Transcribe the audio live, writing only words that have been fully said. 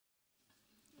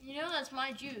That's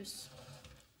my juice.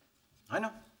 I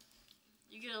know.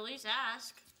 You could at least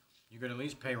ask. You could at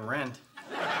least pay rent.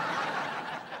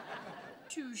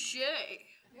 Touche.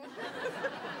 If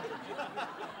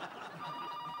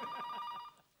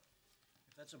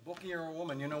that's a bookie or a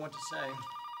woman, you know what to say.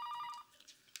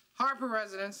 Harper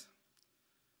residence.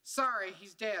 Sorry,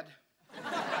 he's dead.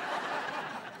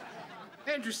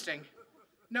 Interesting.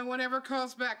 No one ever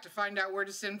calls back to find out where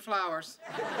to send flowers.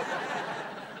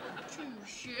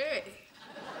 Touche.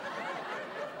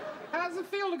 How does it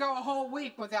feel to go a whole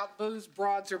week without booze,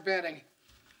 broads, or bedding?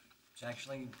 It's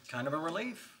actually kind of a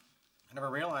relief. I never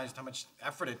realized how much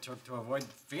effort it took to avoid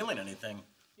feeling anything.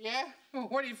 Yeah?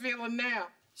 What are you feeling now?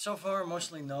 So far,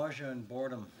 mostly nausea and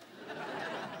boredom.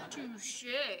 Touche.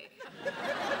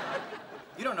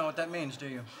 You don't know what that means, do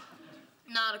you?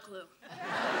 Not a clue.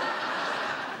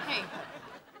 Hey,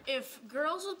 if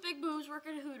girls with big boobs work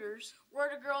at Hooters, where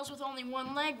do girls with only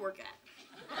one leg work at?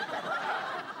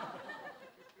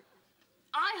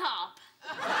 IHOP.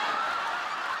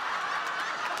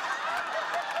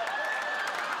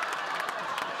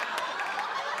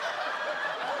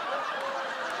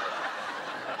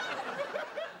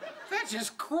 That's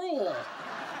just cruel.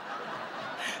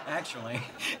 Actually,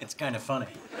 it's kind of funny.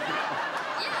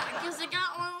 Yeah, because they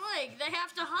got one leg. They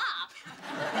have to hop.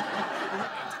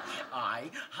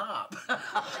 I hop.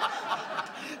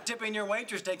 Tipping your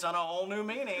waitress takes on a whole new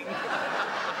meaning.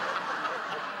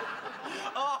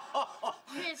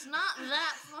 It's not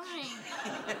that funny.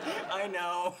 I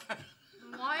know.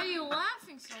 Why are you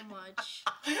laughing so much?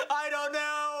 I don't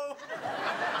know.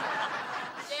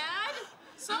 Dad?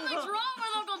 Something's wrong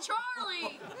with Uncle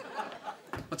Charlie.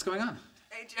 What's going on?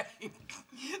 Hey, Jay,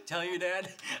 tell your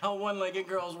dad how one-legged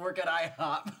girls work at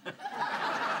IHOP.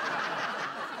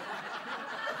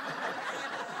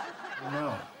 No,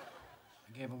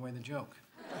 I gave away the joke.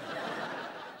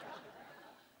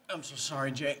 I'm so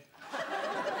sorry, Jay.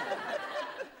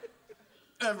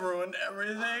 I've ruined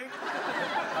everything.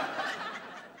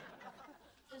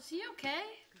 Is he okay?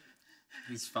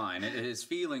 He's fine. His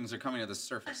feelings are coming to the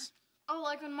surface. Oh,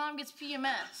 like when Mom gets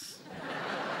PMS.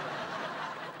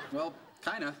 Well,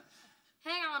 kinda.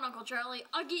 Hang on, Uncle Charlie.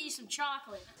 I'll get you some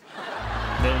chocolate.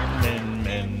 Men,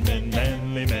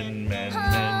 manly men,